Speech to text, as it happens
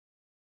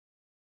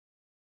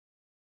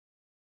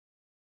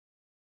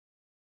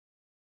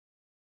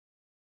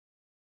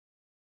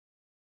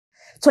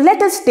So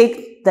let us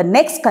take the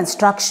next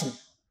construction.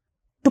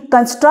 To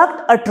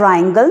construct a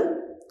triangle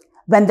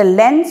when the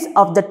lengths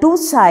of the two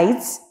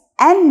sides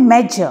and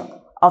measure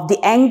of the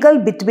angle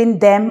between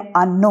them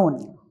are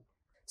known.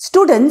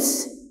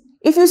 Students,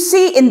 if you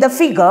see in the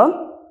figure,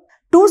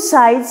 two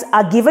sides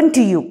are given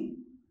to you,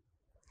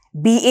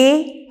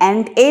 BA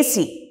and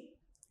AC,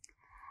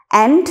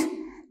 and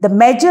the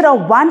measure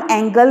of one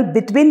angle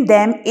between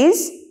them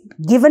is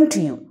given to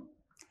you.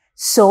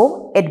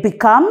 So it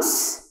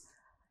becomes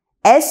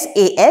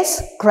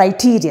SAS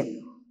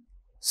criterion.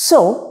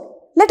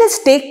 So let us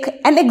take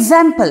an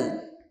example.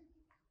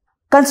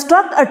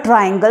 Construct a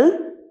triangle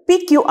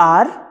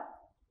PQR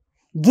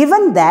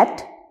given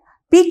that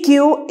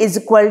PQ is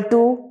equal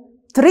to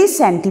 3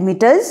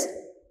 centimeters,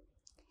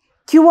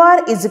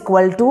 QR is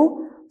equal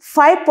to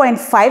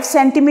 5.5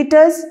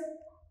 centimeters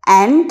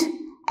and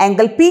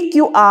angle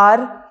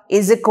PQR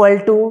is equal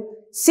to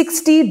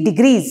 60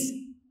 degrees.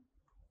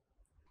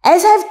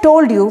 As I have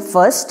told you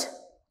first,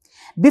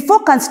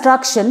 before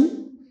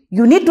construction,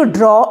 you need to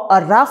draw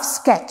a rough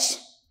sketch.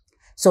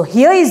 So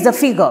here is the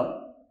figure.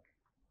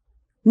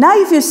 Now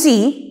if you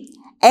see,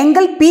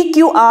 angle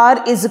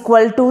PQR is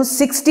equal to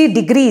 60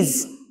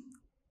 degrees.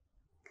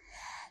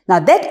 Now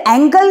that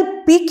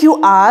angle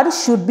PQR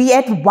should be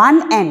at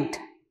one end,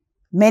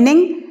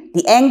 meaning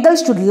the angle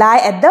should lie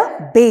at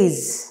the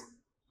base.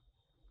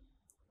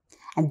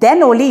 And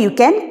then only you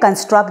can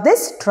construct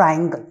this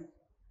triangle.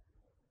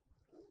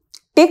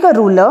 Take a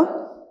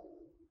ruler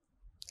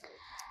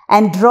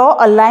and draw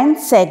a line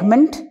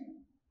segment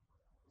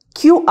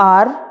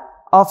QR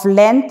of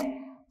length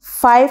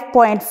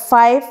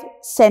 5.5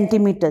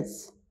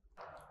 centimeters.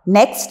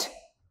 Next,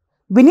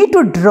 we need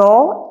to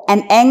draw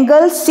an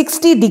angle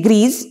 60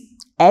 degrees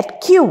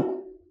at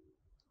Q.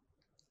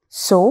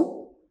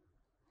 So,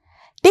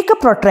 take a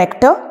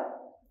protractor,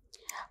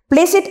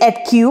 place it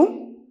at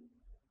Q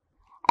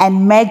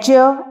and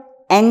measure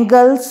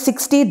angle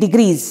 60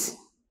 degrees.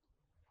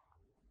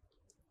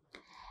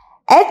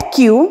 At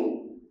Q,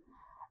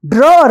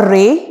 draw a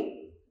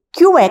ray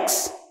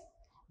QX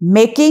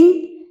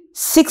making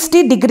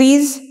 60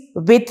 degrees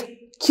with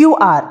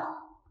QR.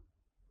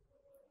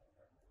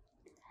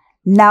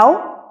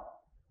 Now,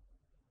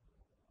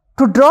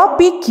 to draw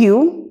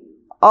PQ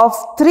of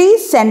 3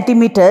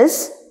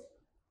 centimeters,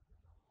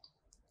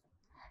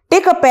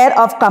 take a pair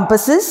of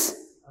compasses.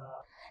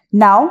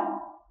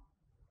 Now,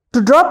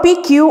 to draw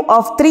PQ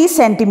of 3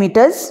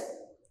 centimeters,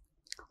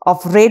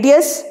 of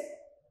radius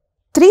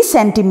 3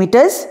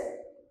 centimeters,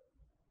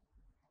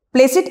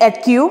 place it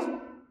at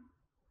Q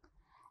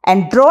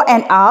and draw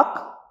an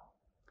arc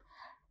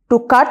to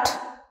cut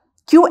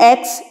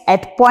QX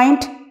at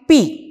point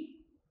P.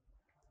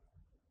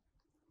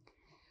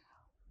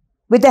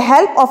 With the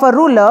help of a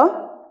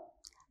ruler,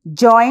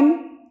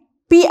 join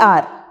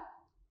PR.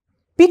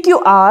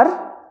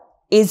 PQR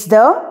is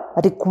the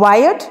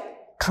required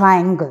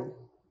triangle.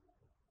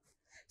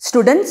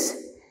 Students,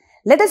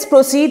 let us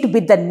proceed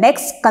with the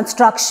next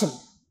construction.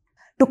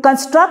 To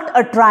construct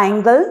a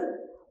triangle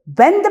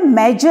when the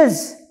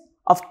measures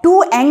of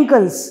two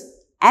angles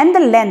and the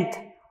length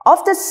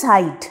of the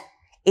side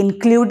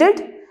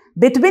included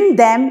between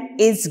them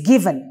is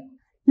given.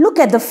 Look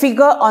at the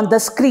figure on the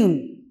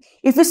screen.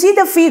 If you see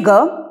the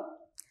figure,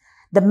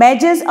 the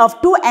measures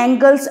of two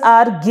angles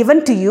are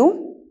given to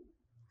you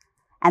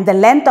and the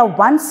length of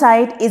one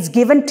side is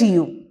given to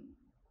you.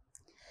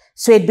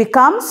 So it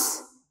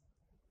becomes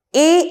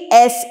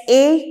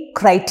ASA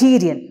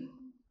criterion.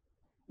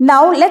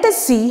 Now let us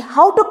see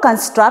how to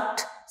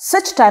construct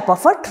such type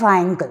of a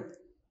triangle.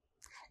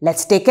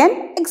 Let's take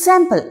an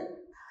example.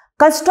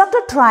 Construct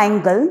a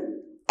triangle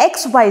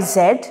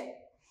XYZ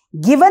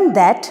given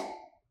that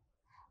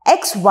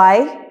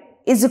XY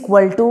is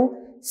equal to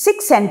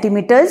 6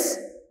 centimeters,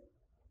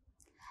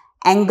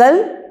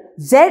 angle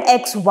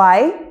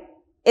ZXY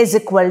is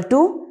equal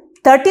to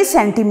 30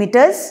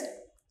 centimeters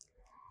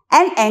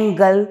and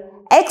angle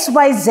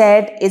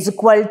XYZ is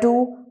equal to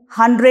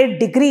 100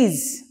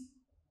 degrees.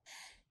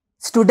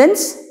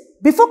 Students,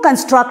 before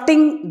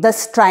constructing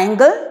this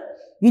triangle,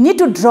 you need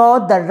to draw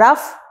the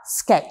rough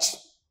sketch.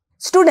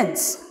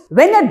 Students,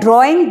 when you are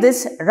drawing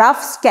this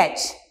rough sketch,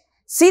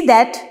 see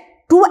that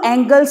two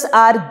angles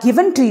are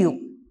given to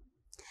you.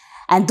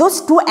 And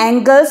those two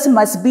angles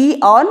must be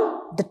on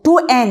the two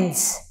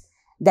ends.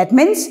 That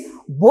means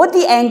both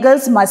the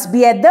angles must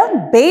be at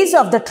the base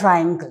of the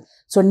triangle.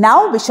 So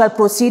now we shall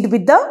proceed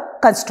with the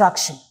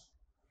construction.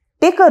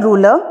 Take a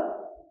ruler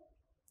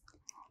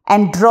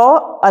and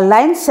draw a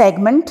line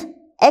segment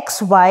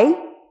XY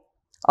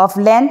of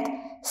length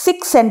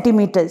 6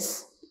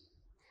 centimeters.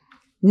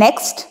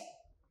 Next,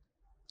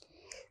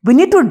 we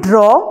need to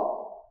draw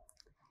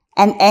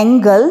an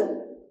angle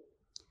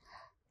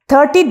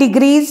 30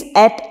 degrees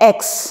at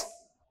X.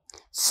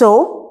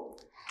 So,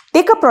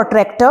 take a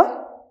protractor,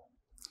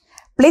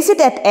 place it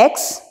at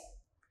X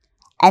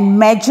and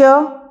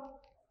measure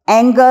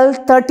angle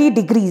 30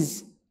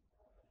 degrees.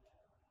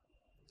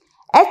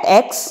 At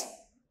X,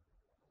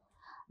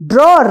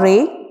 draw a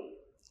ray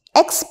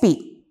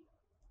XP,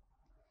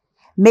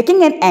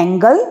 making an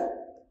angle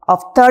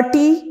of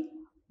 30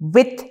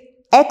 with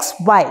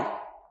XY.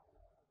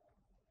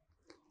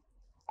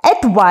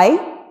 At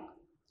Y,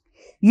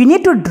 you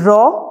need to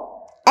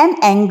draw an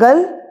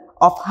angle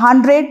of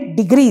 100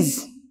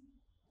 degrees.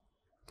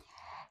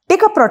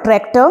 Take a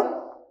protractor,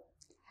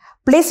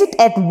 place it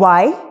at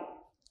Y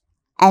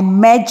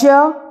and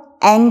measure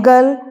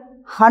angle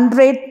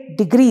 100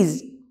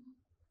 degrees.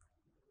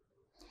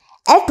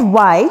 At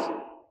Y,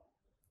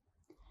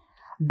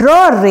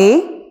 draw a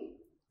ray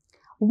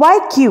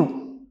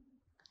YQ,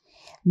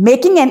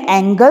 making an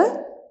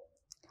angle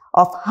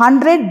of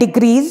 100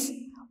 degrees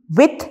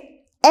with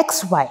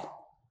XY.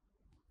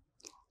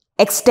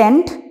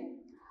 Extend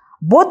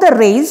both the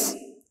rays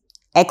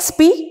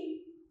XP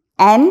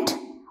and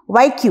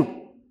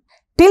YQ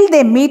till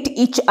they meet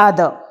each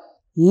other.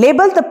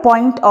 Label the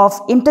point of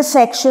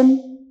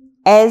intersection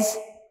as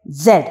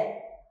Z.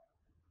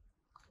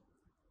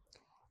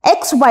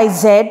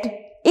 XYZ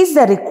is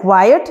the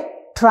required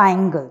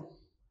triangle.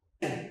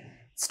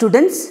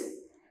 Students,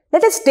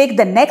 let us take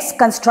the next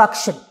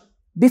construction.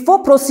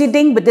 Before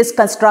proceeding with this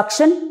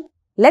construction,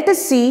 let us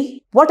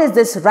see what is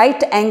this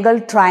right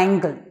angle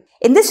triangle.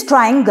 In this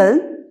triangle,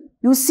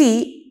 you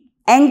see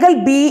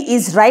angle B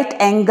is right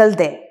angle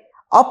there.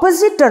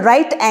 Opposite the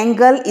right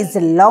angle is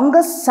the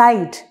longest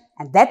side,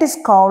 and that is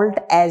called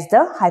as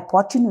the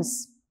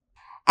hypotenuse.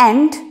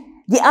 And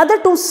the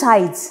other two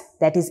sides,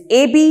 that is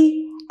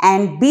AB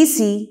and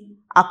BC,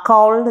 are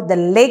called the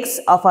legs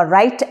of a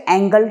right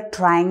angle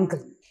triangle.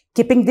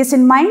 Keeping this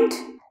in mind,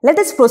 let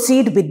us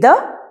proceed with the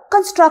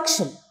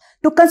construction.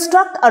 To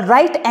construct a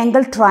right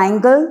angle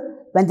triangle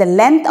when the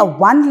length of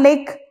one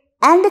leg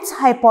and its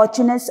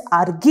hypotenuse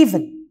are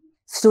given.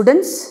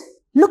 Students,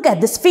 look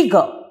at this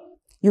figure.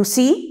 You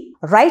see,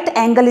 right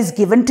angle is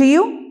given to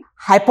you,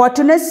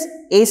 hypotenuse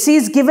AC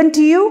is given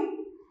to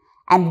you,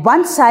 and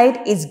one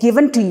side is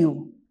given to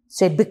you.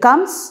 So it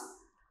becomes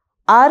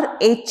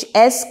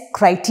RHS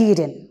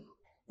criterion.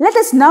 Let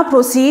us now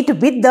proceed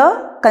with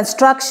the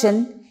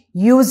construction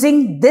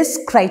using this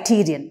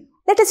criterion.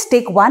 Let us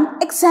take one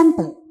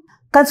example.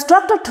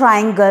 Construct a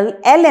triangle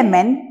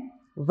LMN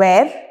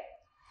where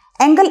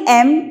angle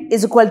M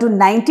is equal to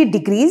 90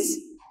 degrees,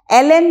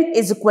 LN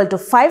is equal to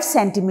 5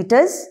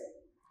 centimeters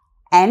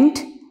and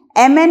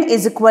MN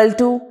is equal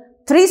to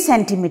 3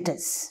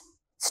 centimeters.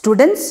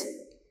 Students,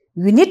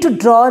 we need to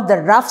draw the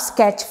rough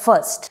sketch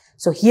first.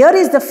 So here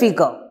is the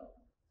figure.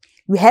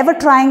 We have a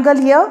triangle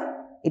here.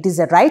 It is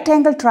a right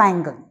angle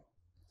triangle.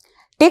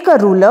 Take a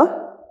ruler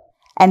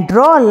and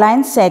draw a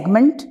line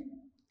segment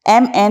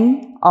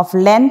MN of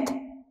length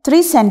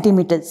 3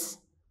 centimeters.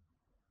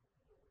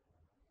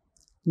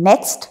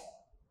 Next,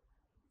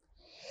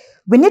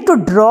 we need to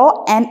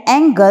draw an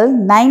angle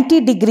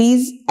 90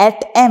 degrees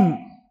at M.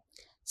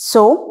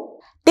 So,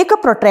 take a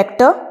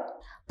protractor,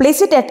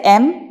 place it at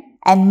M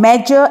and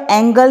measure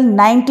angle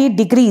 90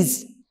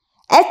 degrees.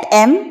 At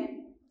M,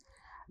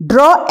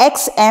 draw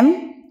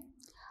XM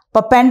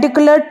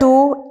perpendicular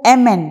to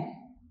MN.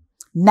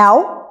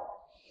 Now,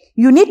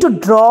 you need to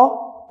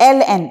draw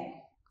LN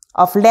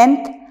of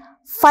length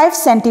 5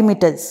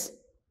 centimeters.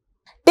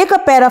 Take a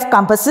pair of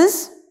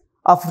compasses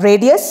of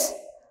radius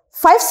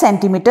 5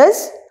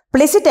 centimeters,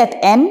 place it at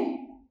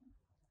N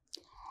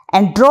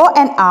and draw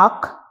an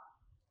arc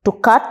to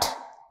cut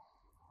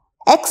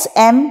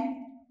XM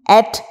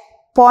at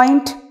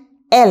point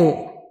L.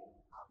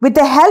 With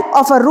the help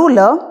of a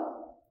ruler,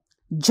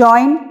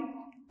 join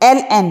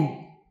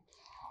LN.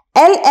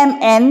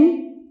 LMN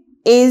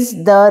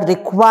is the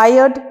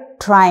required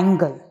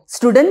triangle.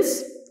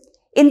 Students,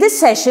 in this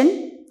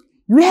session,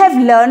 we have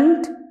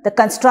learned the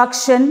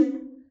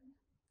construction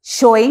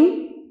showing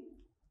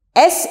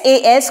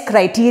SAS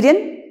criterion,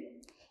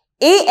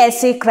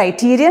 ASA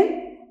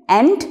criterion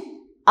and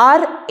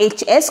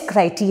RHS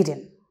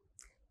criterion.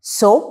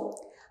 So,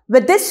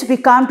 with this we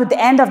come to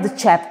the end of the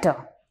chapter.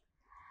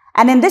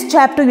 And in this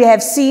chapter we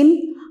have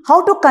seen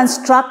how to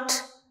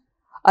construct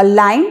a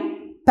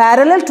line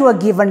parallel to a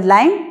given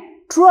line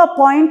through a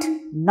point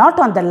not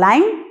on the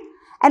line,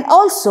 and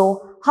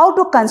also how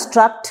to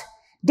construct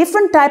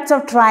different types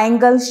of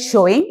triangles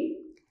showing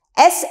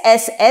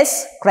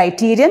SSS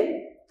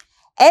criterion,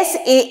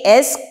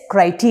 SAS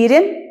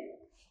criterion,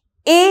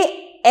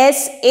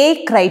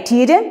 ASA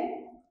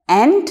criterion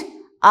and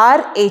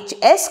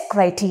RHS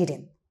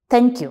criterion.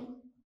 Thank you.